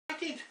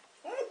excited.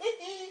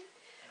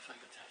 That's like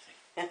a taxi.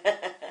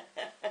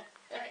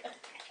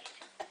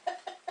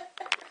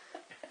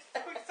 So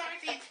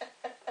excited.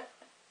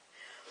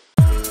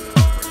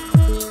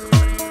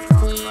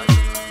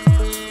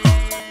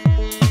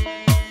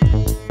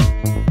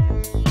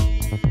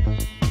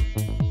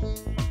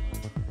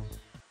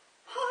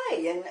 Hi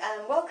and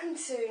welcome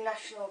to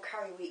National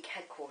Curry Week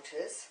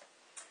headquarters.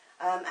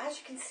 As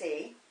you can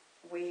see,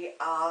 we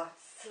are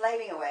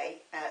slaving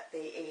away at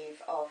the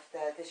eve of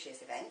this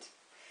year's event,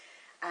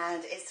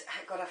 and it's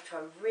got off to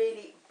a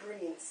really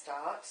brilliant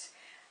start.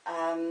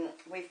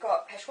 We've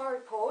got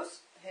Peshwari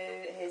Paws,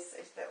 who is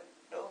the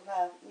little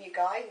new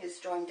guy who's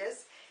joined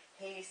us.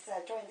 He's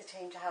joined the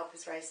team to help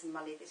us raise some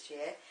money this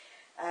year.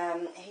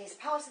 He's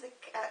part of the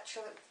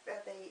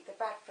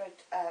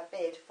Bradford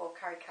bid for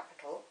Curry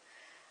Capital,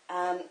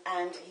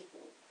 and he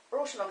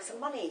brought along some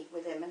money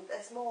with him, and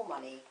there's more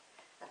money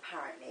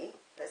apparently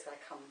that's going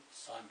to come.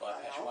 Signed by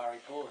Peshwari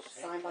Paws.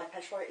 Signed by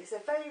Peshwari. He's a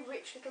very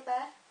rich little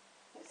bear.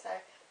 So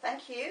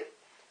thank you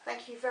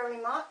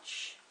very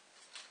much.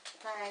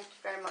 Thank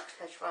you very much,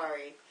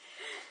 Peshwari.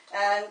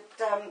 And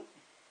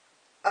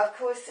of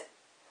course,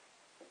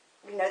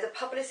 you know, the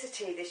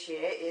publicity this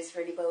year is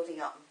really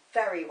building up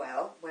very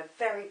well. We're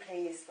very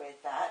pleased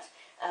with that.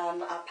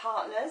 Our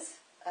partners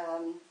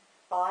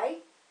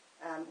buy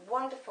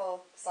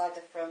wonderful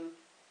cider from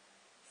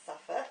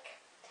Suffolk,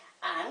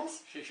 and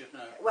She should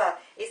know. well,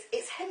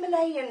 it's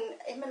Himalayan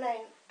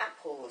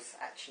apples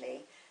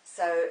actually.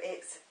 So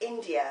it's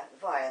India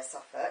via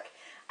Suffolk,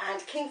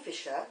 and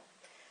Kingfisher,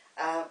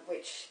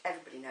 which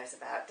everybody knows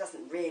about,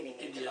 doesn't really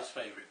need India's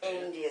favourite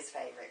beer. India's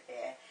favourite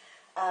beer.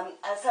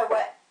 And so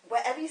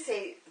wherever you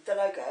see the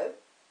logo,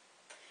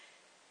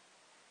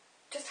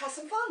 just have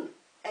some fun.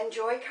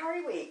 Enjoy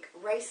Curry Week.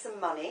 Raise some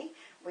money.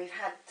 We've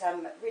had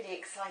really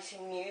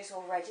exciting news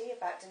already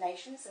about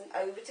donations, and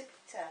over to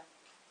Peter.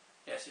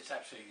 Yes, it's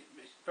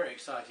very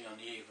exciting on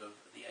the eve of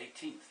the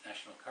 18th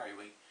National Curry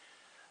Week,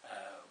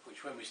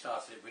 which when we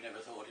started it we never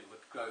thought it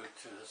would grow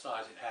to the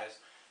size it has.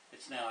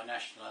 It's now a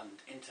national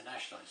and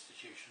international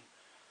institution,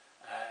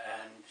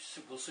 and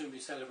will soon be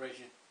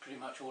celebrated pretty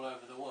much all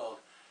over the world.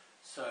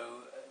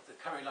 So the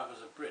curry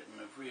lovers of Britain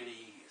have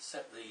really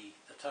set the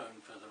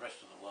tone for the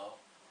rest of the world.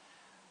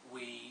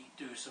 We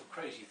do some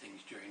crazy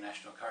things during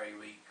National Curry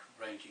Week,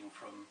 ranging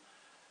from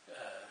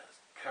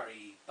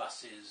curry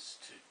buses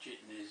to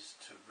jitneys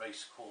to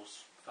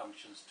racecourse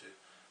functions to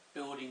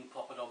building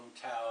poppadom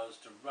towers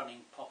to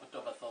running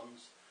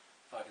poppadomathons,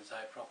 if I can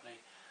say it properly,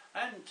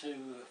 and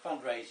to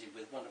fundraising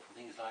with wonderful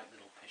things like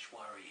little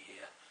Peshwari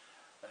here,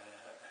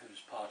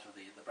 who's part of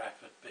the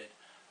Bradford bid.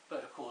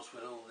 But of course,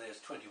 with all there's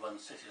 21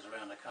 cities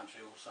around the country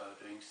also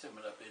doing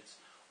similar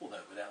bids,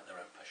 although without their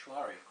own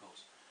Peshwari, of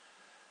course.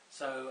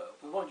 So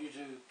we want you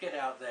to get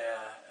out there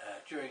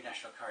during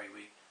National Curry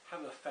Week,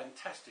 have a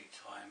fantastic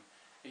time,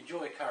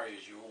 enjoy curry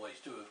as you always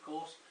do, of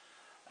course,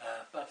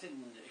 but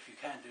if you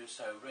can do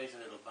so, raise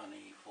a little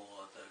money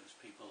for those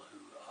people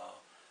who are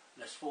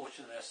less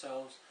fortunate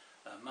themselves.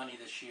 Money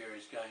this year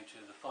is going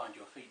to the Find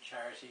Your Feet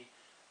charity,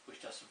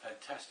 which does some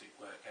fantastic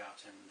work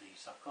out in the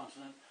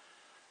subcontinent.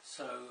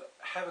 So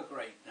have a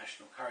great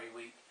National Curry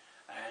Week,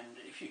 and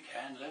if you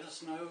can, let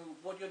us know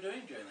what you're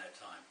doing during that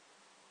time.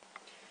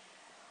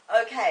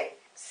 Okay,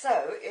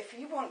 so if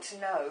you want to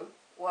know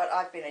what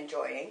I've been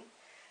enjoying,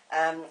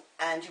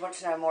 and you want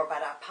to know more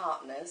about our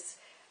partners,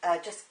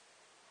 just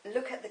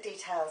look at the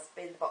details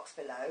in the box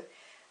below,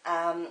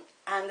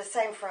 and the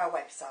same for our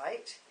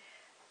website.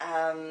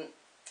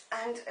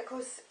 And of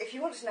course, if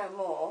you want to know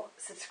more,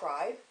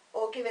 subscribe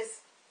or give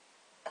us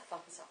a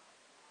thumbs up.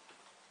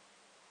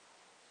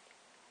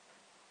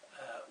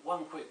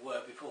 One quick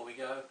word before we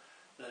go,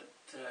 that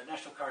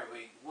National Curry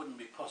Week wouldn't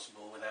be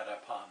possible without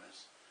our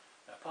partners.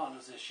 Our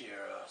partners this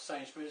year are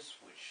Sainsbury's,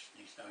 which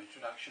needs no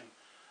introduction,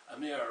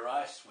 Amira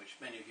Rice, which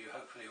many of you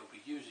hopefully will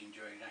be using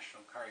during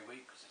National Curry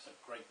Week because it's a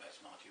great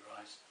basmati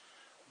rice,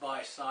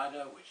 Buy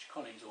Cider, which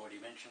Colleen's already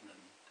mentioned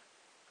and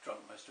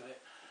drunk most of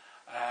it,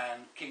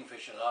 and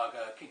Kingfisher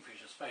Lager,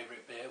 Kingfisher's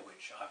favourite beer,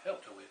 which I've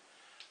helped her with.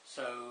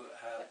 So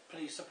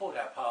please support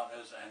our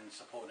partners and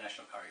support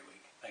National Curry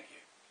Week. Thank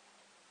you.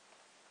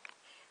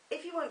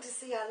 If you want to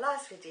see our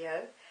last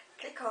video,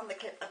 click on the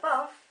clip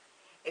above.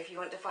 If you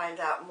want to find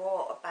out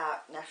more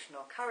about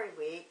National Curry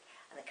Week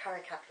and the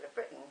Curry Capital of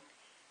Britain,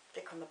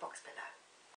 click on the box below.